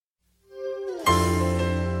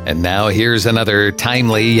And now here's another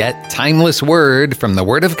timely yet timeless word from the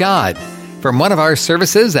Word of God from one of our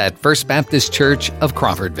services at First Baptist Church of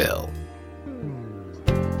Crawfordville.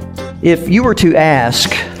 If you were to ask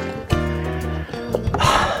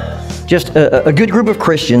just a good group of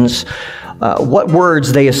Christians what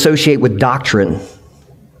words they associate with doctrine,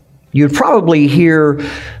 you'd probably hear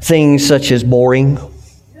things such as boring,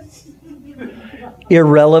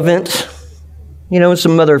 irrelevant, and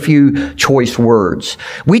some other few choice words.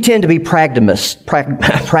 We tend to be pragmatists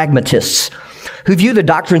who view the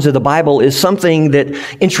doctrines of the Bible as something that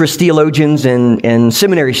interests theologians and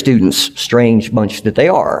seminary students, strange bunch that they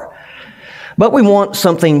are. But we want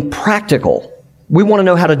something practical. We want to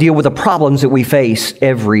know how to deal with the problems that we face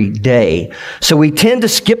every day. So we tend to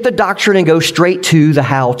skip the doctrine and go straight to the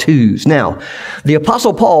how-tos. Now, the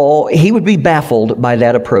Apostle Paul, he would be baffled by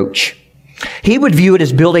that approach. He would view it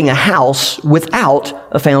as building a house without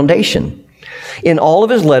a foundation. In all of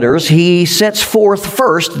his letters, he sets forth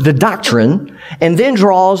first the doctrine and then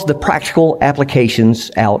draws the practical applications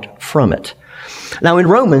out from it. Now, in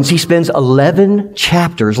Romans, he spends 11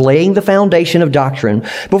 chapters laying the foundation of doctrine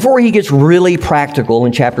before he gets really practical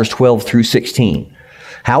in chapters 12 through 16.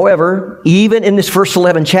 However, even in this first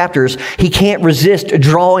 11 chapters, he can't resist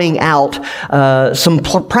drawing out some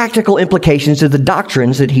practical implications of the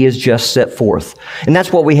doctrines that he has just set forth. And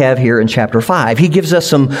that's what we have here in chapter 5. He gives us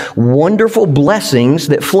some wonderful blessings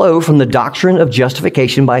that flow from the doctrine of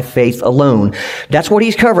justification by faith alone. That's what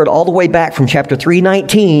he's covered all the way back from chapter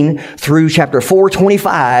 3:19 through chapter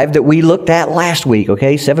 4:25 that we looked at last week,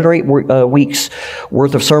 okay? 7 or 8 weeks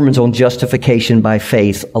worth of sermons on justification by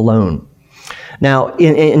faith alone. Now,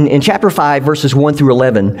 in chapter 5, verses 1 through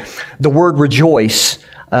 11, the word rejoice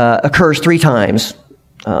occurs 3 times.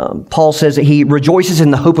 Paul says that he rejoices in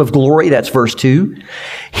the hope of glory. That's verse 2.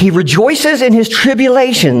 He rejoices in his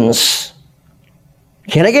tribulations.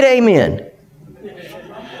 Can I get amen?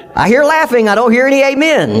 I hear laughing. I don't hear any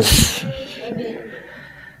amens.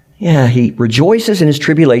 Yeah, he rejoices in his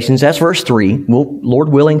tribulations. That's verse 3. We'll, Lord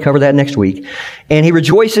willing, cover that next week. And he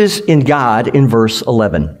rejoices in God in verse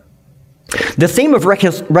 11. The theme of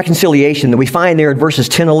reconciliation that we find there in verses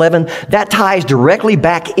 10, 11, that ties directly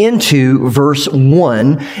back into verse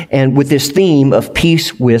 1 and with this theme of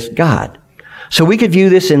peace with God. So we could view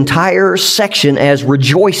this entire section as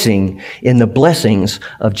rejoicing in the blessings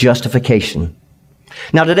of justification.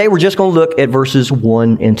 Now today we're just going to look at verses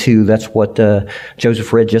 1 and 2. That's what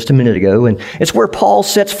Joseph read just a minute ago. And it's where Paul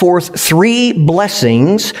sets forth 3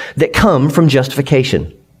 blessings that come from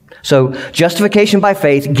justification. So justification by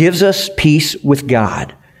faith gives us peace with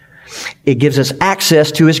God. It gives us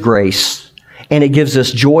access to His grace, and it gives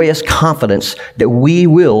us joyous confidence that we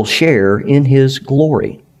will share in His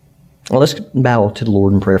glory. Well, let's bow to the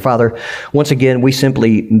Lord in prayer. Father, once again, we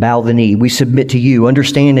simply bow the knee. We submit to you,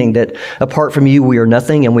 understanding that apart from you, we are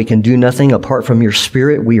nothing and we can do nothing. Apart from your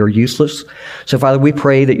Spirit, we are useless. So, Father, we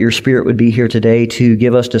pray that your Spirit would be here today to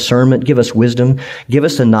give us discernment, give us wisdom, give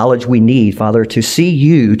us the knowledge we need, Father, to see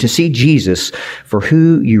you, to see Jesus for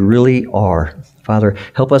who you really are. Father,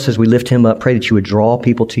 help us as we lift him up. Pray that you would draw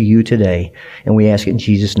people to you today. And we ask it in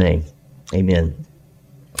Jesus' name. Amen.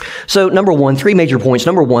 So, number 1, 3 major points.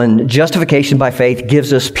 Number 1, justification by faith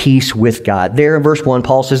gives us peace with God. There in verse 1,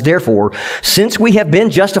 Paul says, therefore, since we have been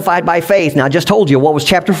justified by faith. Now, I just told you what was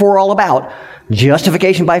chapter 4 all about.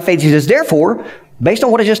 Justification by faith. He says, therefore, based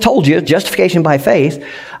on what I just told you, justification by faith,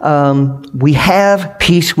 we have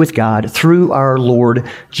peace with God through our Lord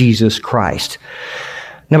Jesus Christ.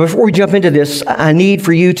 Now, before we jump into this, I need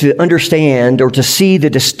for you to understand or to see the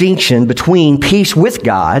distinction between peace with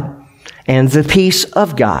God and the peace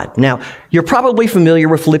of God. Now, you're probably familiar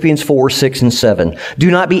with Philippians 4, 6, and 7.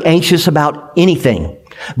 Do not be anxious about anything,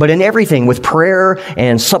 but in everything, with prayer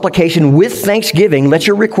and supplication, with thanksgiving, let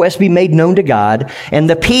your requests be made known to God, and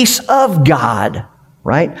the peace of God,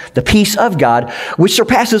 right? The peace of God, which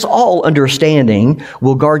surpasses all understanding,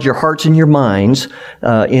 will guard your hearts and your minds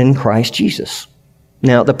in Christ Jesus.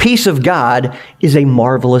 Now, the peace of God is a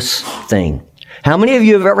marvelous thing. How many of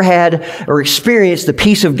you have ever had or experienced the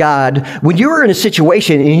peace of God when you were in a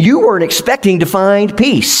situation and you weren't expecting to find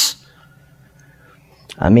peace?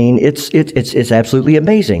 I mean, it's absolutely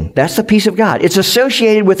amazing. That's the peace of God. It's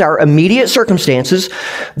associated with our immediate circumstances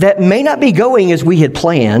that may not be going as we had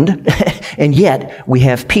planned, and yet we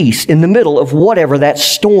have peace in the middle of whatever that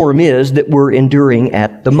storm is that we're enduring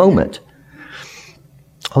at the moment.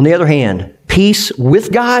 On the other hand, peace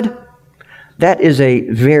with God, that is a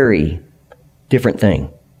very different thing.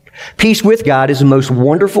 Peace with God is the most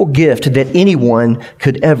wonderful gift that anyone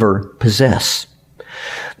could ever possess.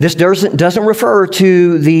 This doesn't refer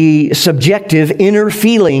to the subjective inner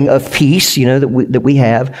feeling of peace, that we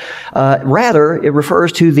have. Rather, it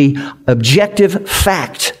refers to the objective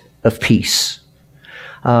fact of peace.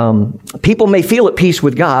 People may feel at peace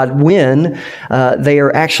with God when they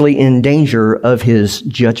are actually in danger of His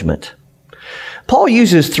judgment. Paul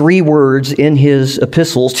uses 3 words in his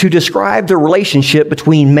epistles to describe the relationship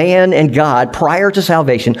between man and God prior to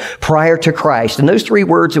salvation, prior to Christ. And those 3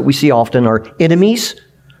 words that we see often are enemies,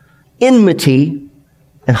 enmity,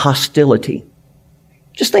 and hostility.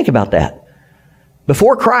 Just think about that.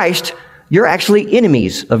 Before Christ, you're actually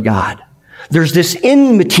enemies of God. There's this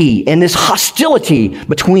enmity and this hostility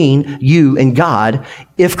between you and God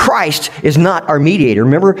if Christ is not our mediator.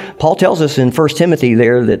 Remember, Paul tells us in 1 Timothy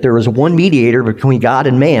there that there is one mediator between God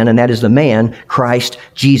and man, and that is the man, Christ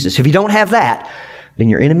Jesus. If you don't have that, then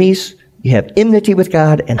you're enemies. You have enmity with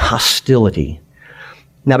God and hostility.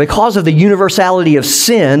 Now, because of the universality of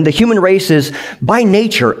sin, the human race is by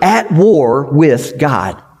nature at war with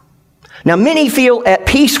God. Now, many feel at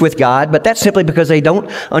peace with God, but that's simply because they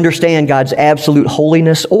don't understand God's absolute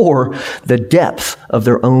holiness or the depth of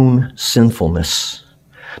their own sinfulness.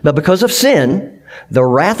 But because of sin, the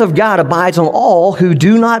wrath of God abides on all who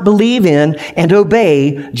do not believe in and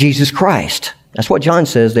obey Jesus Christ. That's what John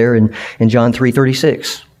says there in John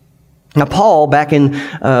 3:36. Now, Paul, back in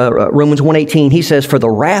Romans 1:18, he says, "For the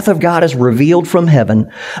wrath of God is revealed from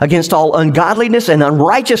heaven against all ungodliness and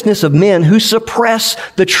unrighteousness of men who suppress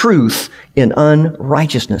the truth in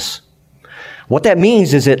unrighteousness." What that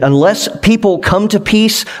means is that unless people come to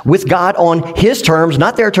peace with God on His terms,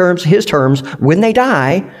 not their terms, His terms, when they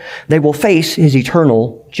die, they will face His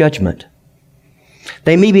eternal judgment.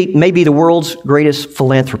 They may be the world's greatest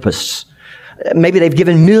philanthropists. Maybe they've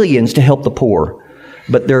given millions to help the poor,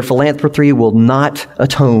 but their philanthropy will not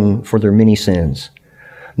atone for their many sins.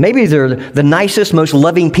 Maybe they're the nicest, most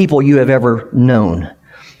loving people you have ever known,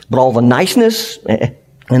 but all the niceness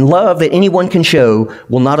and love that anyone can show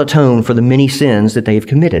will not atone for the many sins that they have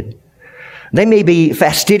committed. They may be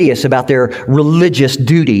fastidious about their religious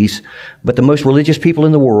duties, but the most religious people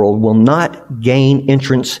in the world will not gain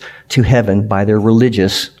entrance to heaven by their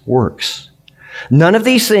religious works. None of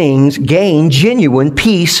these things gain genuine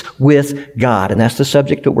peace with God. And that's the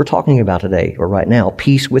subject that we're talking about today, or right now,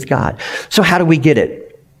 peace with God. So how do we get it?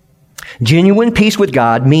 Genuine peace with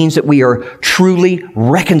God means that we are truly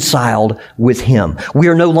reconciled with Him. We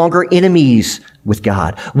are no longer enemies with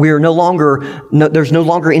God. There's no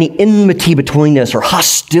longer any enmity between us or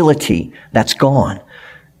hostility. That's gone.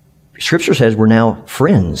 Scripture says we're now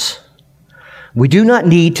friends. We do not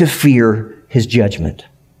need to fear His judgment.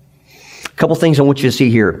 A couple things I want you to see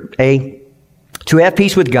here. A, to have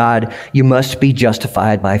peace with God, you must be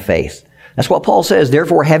justified by faith. That's what Paul says.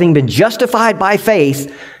 Therefore, having been justified by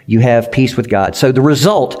faith, you have peace with God. So the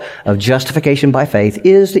result of justification by faith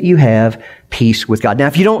is that you have peace with God. Now,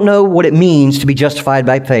 if you don't know what it means to be justified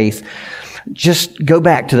by faith, just go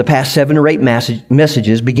back to the past 7 or 8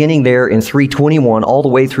 messages, beginning there in 3:21 all the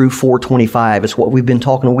way through 4:25. It's what we've been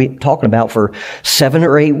talking about for 7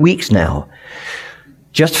 or 8 weeks now.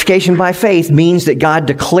 Justification by faith means that God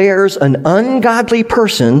declares an ungodly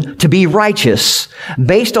person to be righteous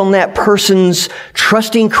based on that person's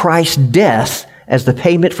trusting Christ's death as the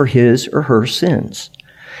payment for his or her sins.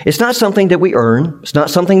 It's not something that we earn. It's not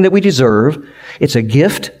something that we deserve. It's a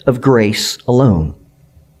gift of grace alone.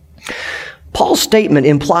 Paul's statement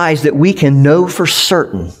implies that we can know for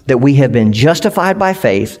certain that we have been justified by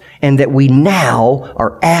faith and that we now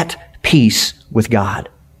are at peace with God.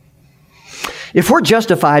 If we're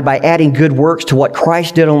justified by adding good works to what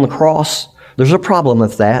Christ did on the cross, there's a problem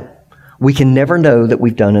with that. We can never know that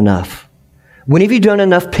we've done enough. When have you done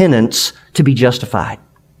enough penance to be justified?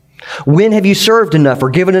 When have you served enough or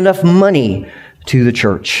given enough money to the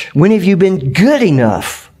church? When have you been good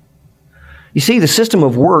enough? You see, the system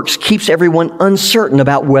of works keeps everyone uncertain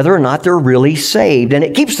about whether or not they're really saved, and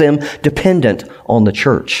it keeps them dependent on the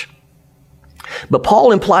church. But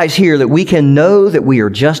Paul implies here that we can know that we are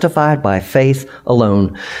justified by faith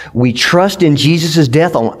alone. We trust in Jesus'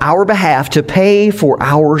 death on our behalf to pay for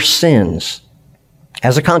our sins.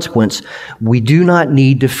 As a consequence, we do not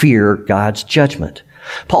need to fear God's judgment.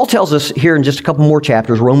 Paul tells us here in just a couple more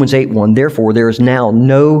chapters, Romans 8:1, therefore there is now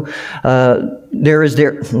no,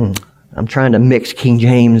 I'm trying to mix King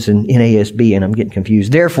James and NASB and I'm getting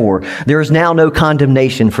confused. Therefore, there is now no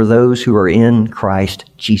condemnation for those who are in Christ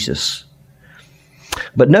Jesus.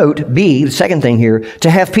 But note, B, the second thing here, to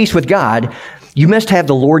have peace with God, you must have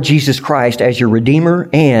the Lord Jesus Christ as your Redeemer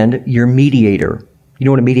and your mediator. You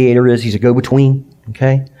know what a mediator is? He's a go-between,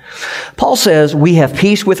 okay? Paul says we have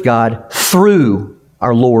peace with God through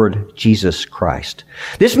our Lord Jesus Christ.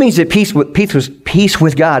 This means that peace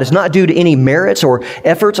with God is not due to any merits or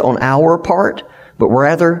efforts on our part, but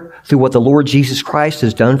rather through what the Lord Jesus Christ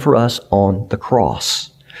has done for us on the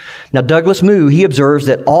cross. Now, Douglas Moo, he observes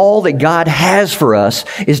that all that God has for us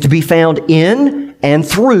is to be found in and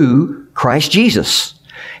through Christ Jesus.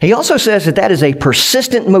 He also says that that is a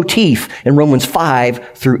persistent motif in Romans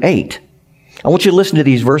 5 through 8. I want you to listen to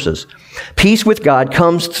these verses. Peace with God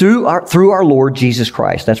comes through our Lord Jesus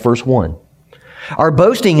Christ. That's verse 1. Our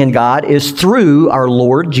boasting in God is through our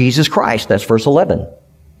Lord Jesus Christ. That's verse 11.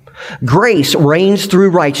 Grace reigns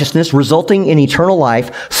through righteousness, resulting in eternal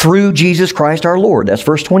life through Jesus Christ our Lord. That's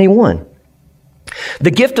verse 21.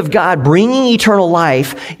 The gift of God bringing eternal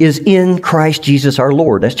life is in Christ Jesus our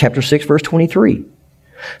Lord. That's chapter 6, verse 23.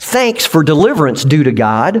 Thanks for deliverance due to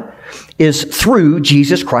God is through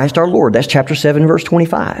Jesus Christ our Lord. That's chapter 7, verse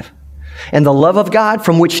 25. And the love of God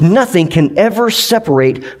from which nothing can ever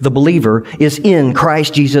separate the believer is in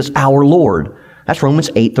Christ Jesus our Lord. That's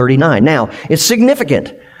Romans 8:39. Now, it's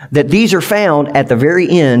significant that these are found at the very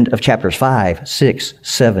end of chapters 5, 6,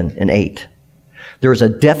 7, and 8. There is a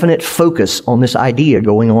definite focus on this idea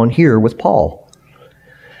going on here with Paul.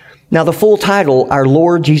 Now, the full title, Our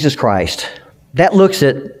Lord Jesus Christ, that looks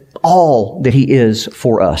at all that He is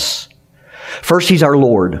for us. First, He's our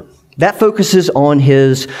Lord. That focuses on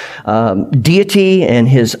His deity and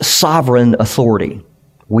His sovereign authority.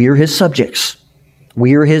 We are His subjects.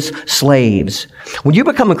 We are His slaves. When you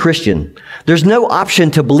become a Christian, there's no option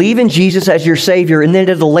to believe in Jesus as your Savior and then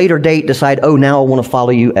at a later date decide, oh, now I want to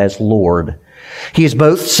follow you as Lord. He is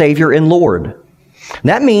both Savior and Lord.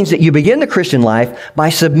 That means that you begin the Christian life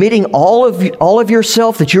by submitting all of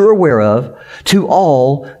yourself that you're aware of to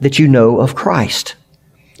all that you know of Christ.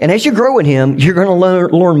 And as you grow in Him, you're going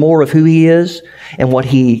to learn more of who He is and what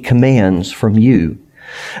He commands from you.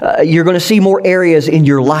 You're going to see more areas in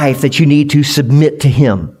your life that you need to submit to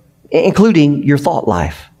Him, including your thought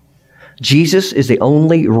life. Jesus is the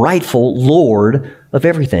only rightful Lord of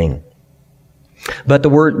everything. But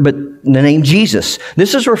the name Jesus,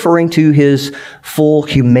 this is referring to His full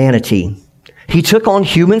humanity. He took on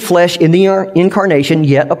human flesh in the incarnation,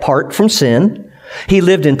 yet apart from sin. He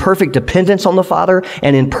lived in perfect dependence on the Father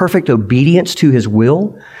and in perfect obedience to His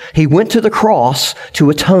will. He went to the cross to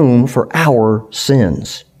atone for our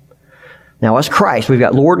sins. Now, as Christ, we've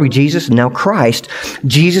got Lord, Jesus, and now Christ.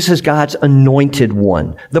 Jesus is God's anointed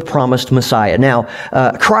one, the promised Messiah. Now,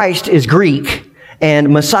 Christ is Greek,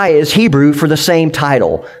 and Messiah is Hebrew for the same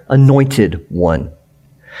title, anointed one.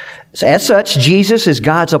 So as such, Jesus is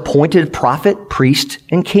God's appointed prophet, priest,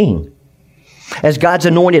 and king. As God's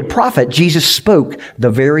anointed prophet, Jesus spoke the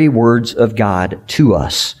very words of God to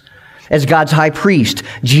us. As God's high priest,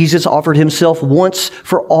 Jesus offered Himself once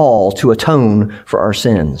for all to atone for our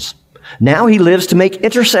sins. Now He lives to make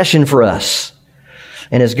intercession for us.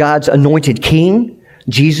 And as God's anointed king,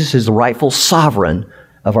 Jesus is the rightful sovereign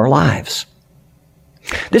of our lives.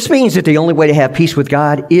 This means that the only way to have peace with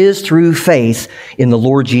God is through faith in the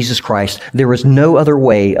Lord Jesus Christ. There is no other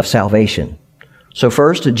way of salvation. So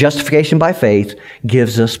first, justification by faith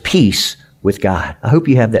gives us peace with God. I hope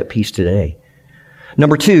you have that peace today.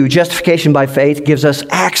 Number two, justification by faith gives us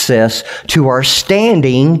access to our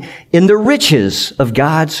standing in the riches of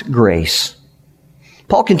God's grace.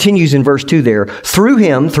 Paul continues in verse 2 there, through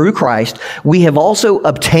Him, through Christ, we have also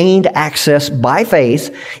obtained access by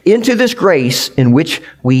faith into this grace in which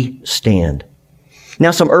we stand.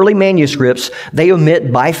 Now, some early manuscripts, they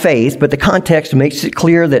omit by faith, but the context makes it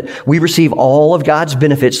clear that we receive all of God's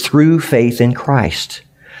benefits through faith in Christ.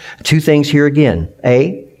 Two things here again.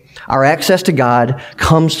 A, our access to God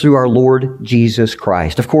comes through our Lord Jesus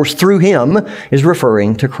Christ. Of course, through Him is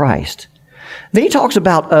referring to Christ. Then he talks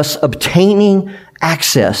about us obtaining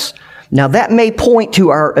access. Now, that may point to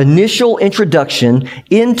our initial introduction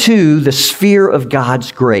into the sphere of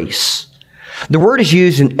God's grace. The word is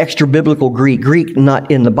used in extra-biblical Greek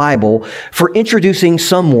not in the Bible, for introducing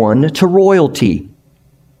someone to royalty.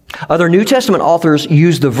 Other New Testament authors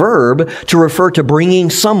use the verb to refer to bringing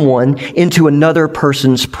someone into another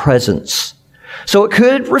person's presence. So it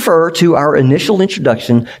could refer to our initial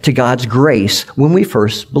introduction to God's grace when we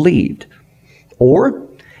first believed. Or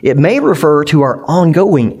it may refer to our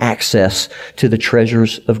ongoing access to the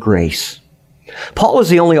treasures of grace. Paul is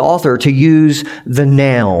the only author to use the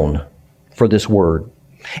noun for this word.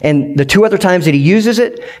 And the two other times that he uses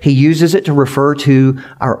it to refer to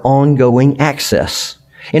our ongoing access.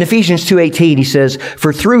 In Ephesians 2:18, he says,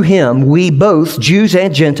 for through Him, we both, Jews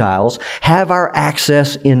and Gentiles, have our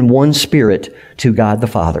access in one Spirit to God the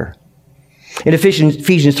Father. In Ephesians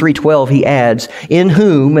 3:12, he adds, in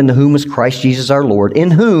whom, and the whom is Christ Jesus our Lord,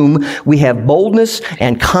 in whom we have boldness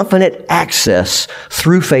and confident access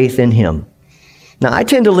through faith in him. Now, I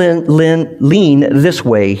tend to lean this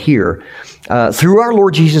way here. Through our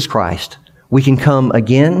Lord Jesus Christ, we can come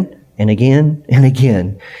again and again and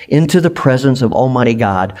again into the presence of Almighty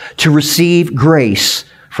God to receive grace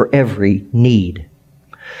for every need.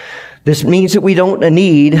 This means that we don't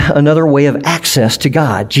need another way of access to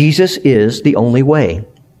God. Jesus is the only way.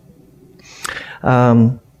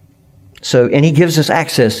 And he gives us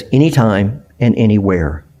access anytime and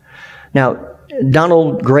anywhere. Now,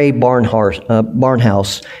 Donald Gray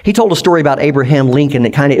Barnhouse, he told a story about Abraham Lincoln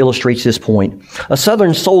that kind of illustrates this point. A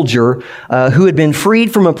Southern soldier who had been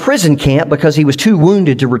freed from a prison camp because he was too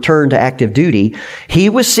wounded to return to active duty, he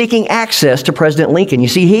was seeking access to President Lincoln. You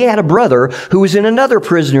see, he had a brother who was in another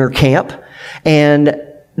prisoner camp, and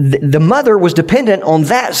the mother was dependent on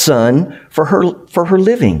that son for her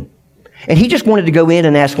living. And he just wanted to go in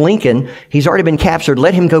and ask Lincoln, he's already been captured,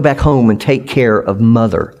 let him go back home and take care of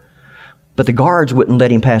mother. But the guards wouldn't let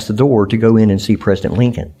him pass the door to go in and see President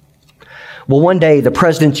Lincoln. Well, one day, the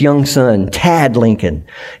president's young son, Tad Lincoln,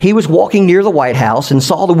 he was walking near the White House and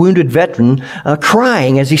saw the wounded veteran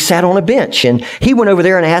crying as he sat on a bench. And he went over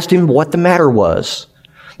there and asked him what the matter was.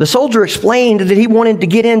 The soldier explained that he wanted to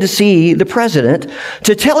get in to see the president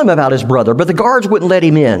to tell him about his brother, but the guards wouldn't let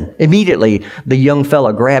him in. Immediately, the young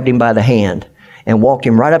fella grabbed him by the hand and walked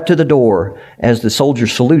him right up to the door as the soldier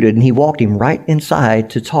saluted, and he walked him right inside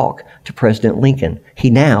to talk to President Lincoln. He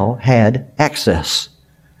now had access.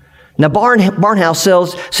 Now,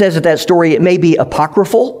 Barnhouse says that story, it may be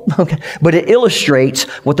apocryphal, okay, but it illustrates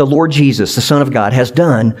what the Lord Jesus, the Son of God, has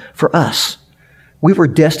done for us. We were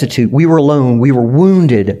destitute. We were alone. We were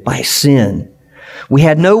wounded by sin. We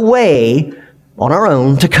had no way on our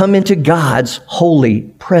own to come into God's holy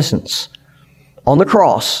presence. On the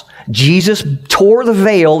cross, Jesus tore the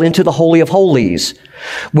veil into the Holy of Holies.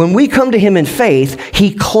 When we come to him in faith,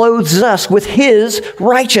 he clothes us with his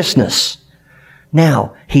righteousness.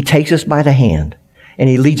 Now, he takes us by the hand and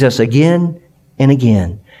he leads us again and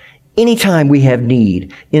again, anytime we have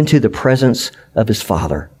need, into the presence of his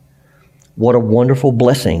Father. What a wonderful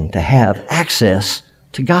blessing to have access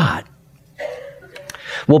to God.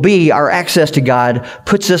 Well, B, our access to God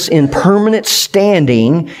puts us in permanent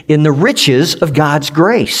standing in the riches of God's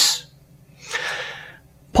grace.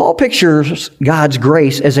 Paul pictures God's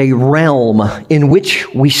grace as a realm in which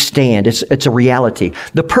we stand. It's a reality.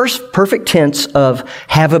 The perfect tense of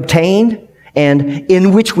have obtained and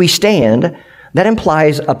in which we stand, that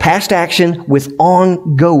implies a past action with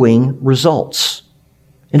ongoing results.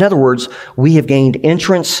 In other words, we have gained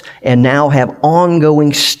entrance and now have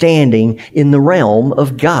ongoing standing in the realm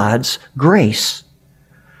of God's grace.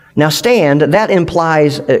 Now, stand, that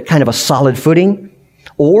implies kind of a solid footing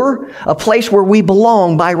or a place where we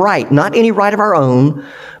belong by right, not any right of our own,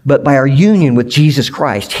 but by our union with Jesus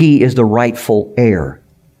Christ. He is the rightful heir.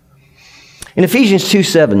 In Ephesians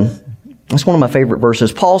 2:7, that's one of my favorite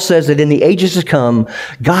verses. Paul says that in the ages to come,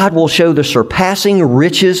 God will show the surpassing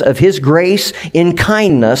riches of his grace in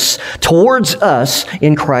kindness towards us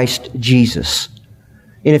in Christ Jesus.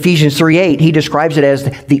 In Ephesians 3:8, he describes it as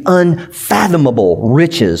the unfathomable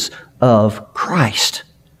riches of Christ.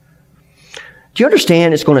 Do you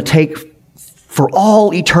understand it's going to take for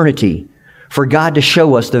all eternity for God to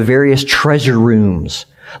show us the various treasure rooms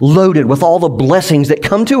loaded with all the blessings that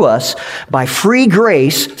come to us by free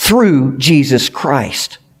grace through Jesus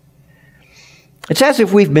Christ? It's as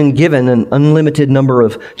if we've been given an unlimited number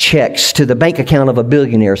of checks to the bank account of a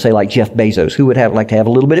billionaire, say like Jeff Bezos, who would like to have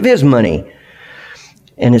a little bit of his money.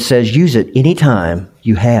 And it says, use it anytime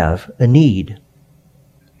you have a need.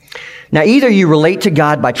 Now, either you relate to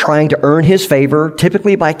God by trying to earn his favor,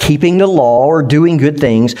 typically by keeping the law or doing good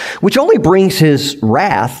things, which only brings his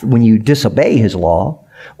wrath when you disobey his law,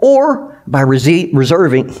 or by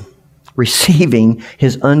receiving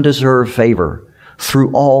his undeserved favor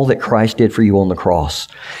through all that Christ did for you on the cross.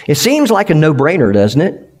 It seems like a no-brainer, doesn't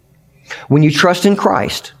it? When you trust in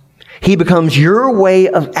Christ, he becomes your way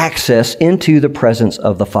of access into the presence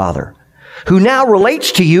of the Father, who now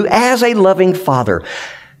relates to you as a loving Father.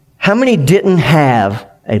 How many didn't have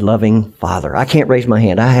a loving father? I can't raise my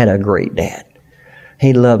hand. I had a great dad.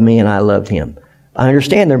 He loved me and I loved him. I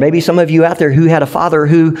understand there may be some of you out there who had a father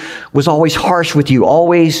who was always harsh with you.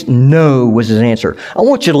 Always no was his answer. I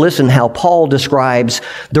want you to listen how Paul describes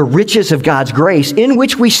the riches of God's grace in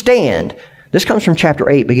which we stand. This comes from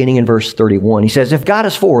chapter 8, beginning in verse 31. He says, if God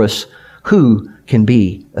is for us, who can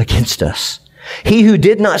be against us? He who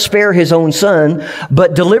did not spare his own son,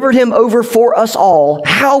 but delivered him over for us all,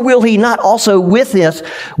 how will he not also with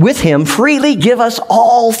him freely give us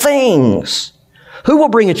all things? Who will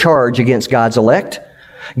bring a charge against God's elect?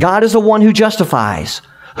 God is the one who justifies.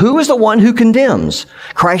 Who is the one who condemns?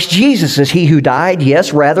 Christ Jesus is he who died,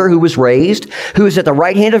 yes, rather, who was raised, who is at the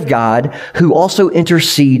right hand of God, who also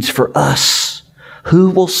intercedes for us.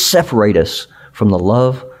 Who will separate us from the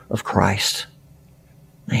love of Christ?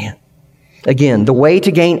 Man. Again, the way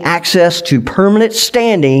to gain access to permanent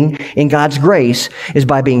standing in God's grace is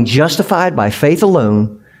by being justified by faith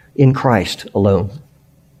alone in Christ alone.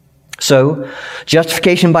 So,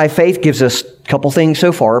 justification by faith gives us a couple things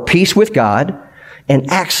so far: peace with God and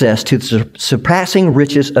access to the surpassing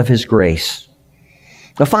riches of His grace.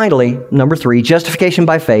 Now finally, number 3, justification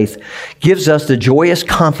by faith gives us the joyous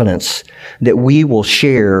confidence that we will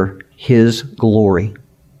share His glory.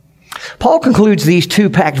 Paul concludes these 2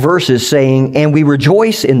 packed verses saying, and we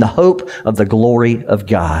rejoice in the hope of the glory of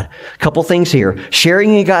God. A couple things here.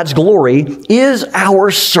 Sharing in God's glory is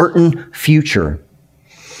our certain future.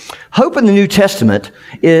 Hope in the New Testament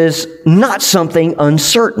is not something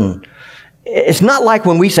uncertain. It's not like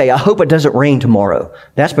when we say, I hope it doesn't rain tomorrow.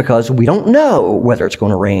 That's because we don't know whether it's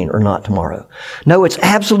going to rain or not tomorrow. No, it's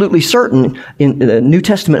absolutely certain in the New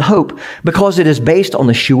Testament hope because it is based on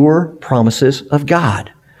the sure promises of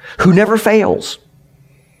God, who never fails.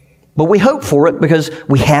 But we hope for it because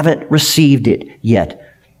we haven't received it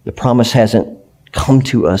yet. The promise hasn't come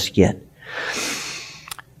to us yet.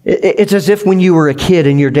 It's as if when you were a kid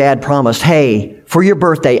and your dad promised, hey, for your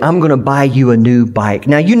birthday, I'm going to buy you a new bike.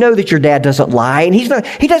 Now, you know that your dad doesn't lie, and he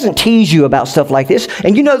doesn't tease you about stuff like this,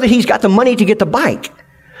 and you know that he's got the money to get the bike.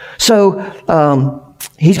 So,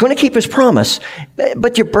 he's going to keep his promise,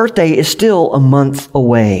 but your birthday is still a month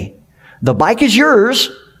away. The bike is yours,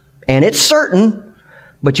 and it's certain,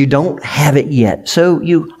 but you don't have it yet, so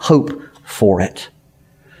you hope for it.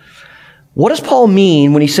 What does Paul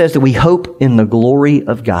mean when he says that we hope in the glory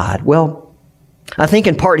of God? Well, I think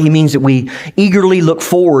in part he means that we eagerly look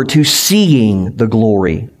forward to seeing the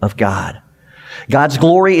glory of God. God's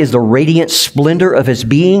glory is the radiant splendor of His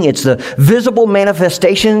being. It's the visible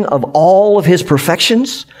manifestation of all of His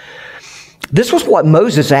perfections. This was what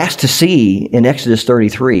Moses asked to see in Exodus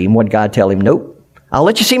 33. And what did God tell him? Nope. I'll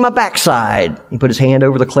let you see my backside. He put his hand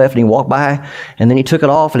over the cliff and he walked by, and then he took it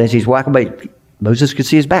off, and as he's walking by, Moses could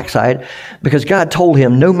see his backside because God told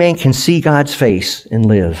him no man can see God's face and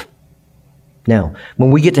live. Now, when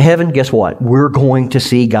we get to heaven, guess what? We're going to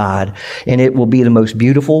see God, and it will be the most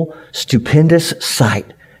beautiful, stupendous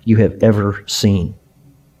sight you have ever seen.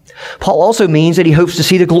 Paul also means that he hopes to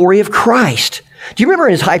see the glory of Christ. Do you remember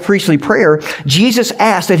in his high priestly prayer, Jesus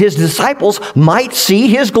asked that his disciples might see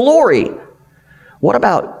His glory? What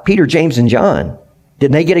about Peter, James, and John?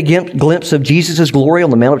 Didn't they get a glimpse of Jesus' glory on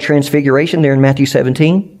the Mount of Transfiguration there in Matthew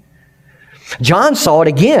 17? John saw it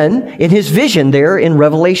again in his vision there in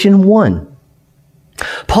Revelation 1.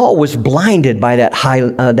 Paul was blinded by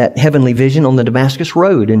that heavenly vision on the Damascus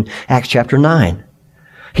Road in Acts chapter 9.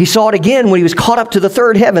 He saw it again when he was caught up to the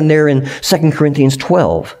third heaven there in 2 Corinthians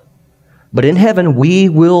 12. But in heaven we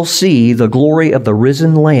will see the glory of the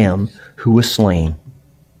risen Lamb who was slain.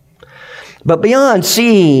 But beyond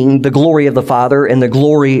seeing the glory of the Father and the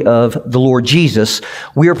glory of the Lord Jesus,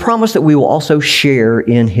 we are promised that we will also share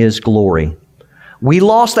in His glory. We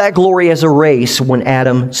lost that glory as a race when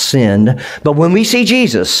Adam sinned, but when we see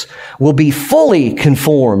Jesus, we'll be fully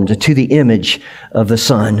conformed to the image of the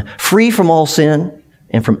Son, free from all sin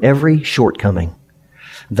and from every shortcoming.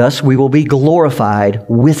 Thus, we will be glorified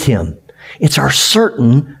with Him. It's our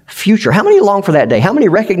certain future. How many long for that day? How many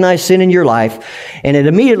recognize sin in your life and it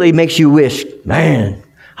immediately makes you wish, man,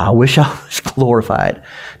 I wish I was glorified?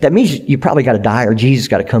 That means you probably got to die or Jesus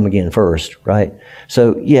got to come again first, right?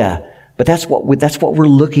 So yeah, but that's what we're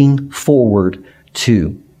looking forward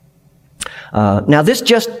to. Now this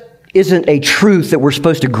just isn't a truth that we're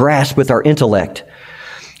supposed to grasp with our intellect.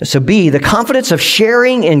 So B, the confidence of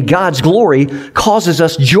sharing in God's glory causes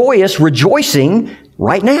us joyous rejoicing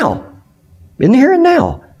right now. In the here and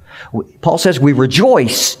now. Paul says we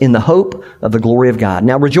rejoice in the hope of the glory of God.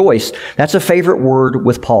 Now rejoice, that's a favorite word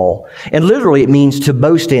with Paul. And literally it means to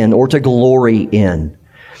boast in or to glory in.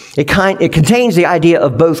 It contains the idea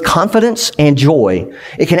of both confidence and joy.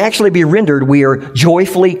 It can actually be rendered we are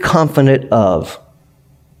joyfully confident of.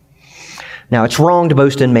 Now it's wrong to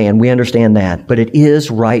boast in man, we understand that, but it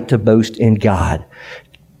is right to boast in God.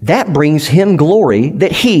 That brings Him glory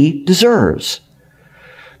that He deserves.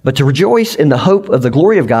 But to rejoice in the hope of the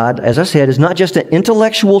glory of God, as I said, is not just an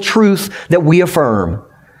intellectual truth that we affirm.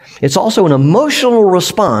 It's also an emotional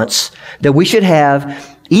response that we should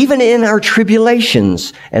have even in our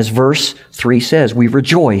tribulations, as verse 3 says, we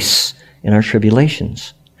rejoice in our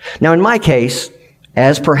tribulations. Now, in my case,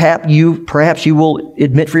 as perhaps you will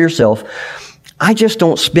admit for yourself, I just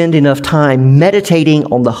don't spend enough time meditating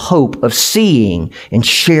on the hope of seeing and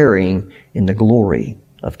sharing in the glory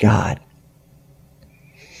of God.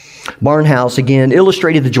 Barnhouse, again,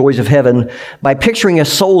 illustrated the joys of heaven by picturing a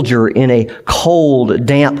soldier in a cold,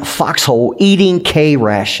 damp foxhole eating K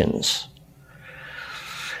rations.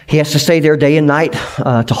 He has to stay there day and night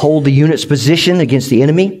to hold the unit's position against the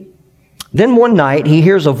enemy. Then one night, he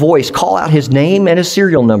hears a voice call out his name and his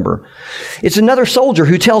serial number. It's another soldier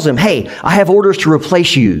who tells him, "Hey, I have orders to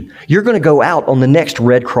replace you. You're going to go out on the next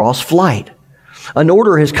Red Cross flight. An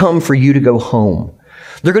order has come for you to go home.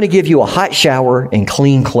 They're going to give you a hot shower and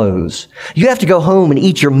clean clothes. You have to go home and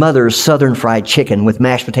eat your mother's southern fried chicken with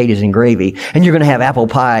mashed potatoes and gravy, and you're going to have apple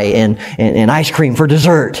pie and ice cream for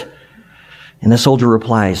dessert." And the soldier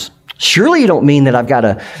replies, "Surely you don't mean that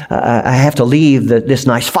I have to leave this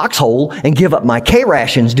nice foxhole and give up my K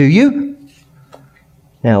rations, do you?"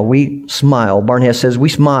 Now we smile. Barnhouse says we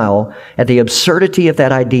smile at the absurdity of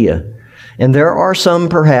that idea. And there are some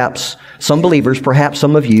believers, perhaps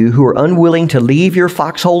some of you, who are unwilling to leave your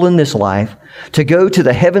foxhole in this life to go to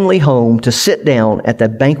the heavenly home to sit down at the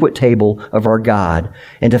banquet table of our God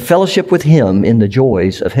and to fellowship with Him in the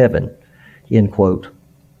joys of heaven. End quote.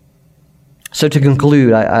 So to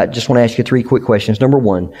conclude, I just want to ask you 3 quick questions. Number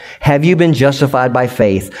 1, have you been justified by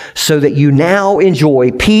faith so that you now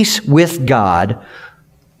enjoy peace with God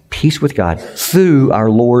through our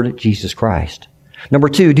Lord Jesus Christ? Number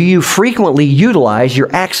 2, do you frequently utilize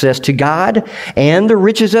your access to God and the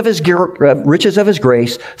riches of His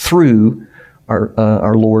grace through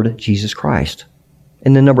our Lord Jesus Christ?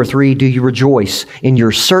 And then number 3, do you rejoice in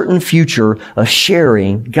your certain future of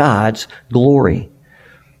sharing God's glory?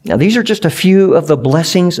 Now, these are just a few of the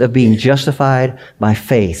blessings of being justified by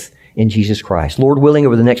faith in Jesus Christ. Lord willing,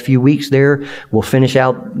 over the next few weeks there, we'll finish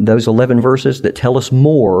out those 11 verses that tell us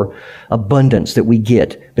more abundance that we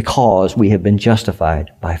get because we have been justified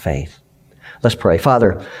by faith. Let's pray.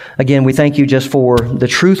 Father, again, we thank you just for the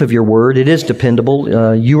truth of your word. It is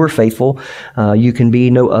dependable. You are faithful. You can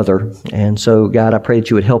be no other. And so, God, I pray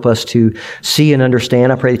that you would help us to see and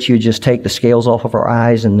understand. I pray that you would just take the scales off of our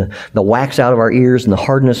eyes and the wax out of our ears and the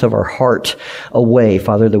hardness of our heart away,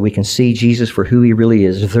 Father, that we can see Jesus for who He really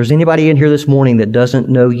is. If there's anybody in here this morning that doesn't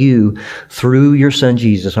know you through your Son,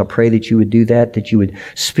 Jesus, I pray that you would do that you would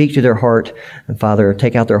speak to their heart. And Father,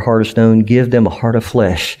 take out their heart of stone, give them a heart of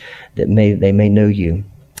flesh, that they may know you.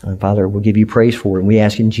 And Father, we'll give you praise for it, and we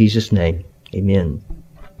ask in Jesus' name. Amen.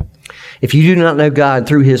 If you do not know God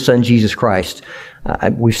through His Son, Jesus Christ,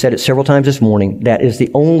 we've said it several times this morning, that is the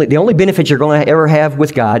only benefit you're going to ever have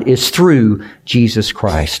with God is through Jesus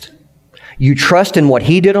Christ. You trust in what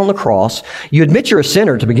He did on the cross. You admit you're a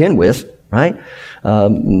sinner to begin with, right?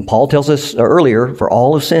 Paul tells us earlier, for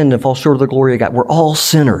all have sinned and fall short of the glory of God. We're all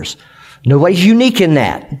sinners. Nobody's unique in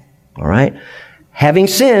that, all right? Having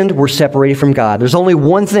sinned, we're separated from God. There's only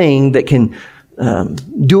one thing that can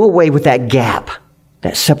do away with that gap,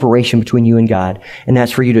 that separation between you and God, and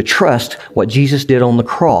that's for you to trust what Jesus did on the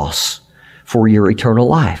cross for your eternal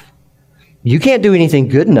life. You can't do anything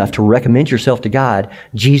good enough to recommend yourself to God.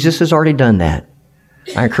 Jesus has already done that.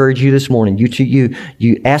 I encourage you this morning,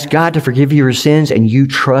 you ask God to forgive you your sins, and you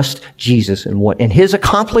trust Jesus and His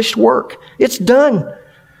accomplished work. It's done.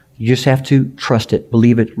 You just have to trust it,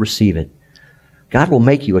 believe it, receive it. God will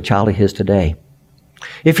make you a child of His today.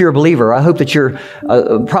 If you're a believer, I hope that you're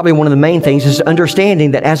probably one of the main things is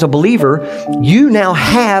understanding that as a believer, you now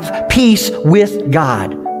have peace with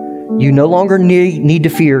God. You no longer need to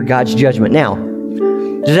fear God's judgment. Now,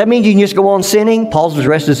 does that mean you can just go on sinning? Paul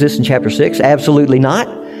addresses this in chapter 6. Absolutely not.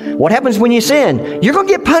 What happens when you sin? You're going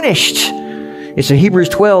to get punished. It's in Hebrews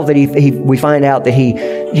 12 that we find out that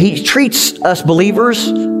he treats us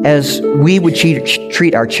believers as we would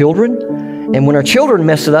treat our children. And when our children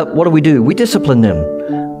mess it up, what do? We discipline them.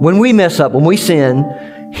 When we mess up, when we sin,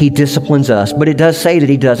 He disciplines us. But it does say that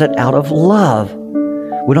He does it out of love.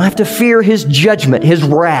 We don't have to fear His judgment, His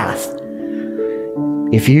wrath.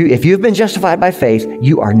 If you've been justified by faith,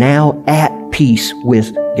 you are now at peace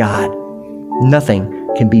with God. Nothing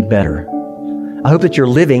can be better. I hope that you're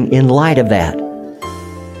living in light of that.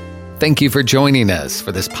 Thank you for joining us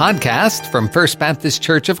for this podcast from First Baptist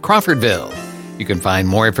Church of Crawfordville. You can find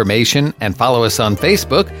more information and follow us on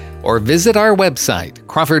Facebook or visit our website,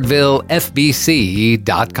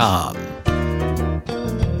 crawfordvillefbc.com.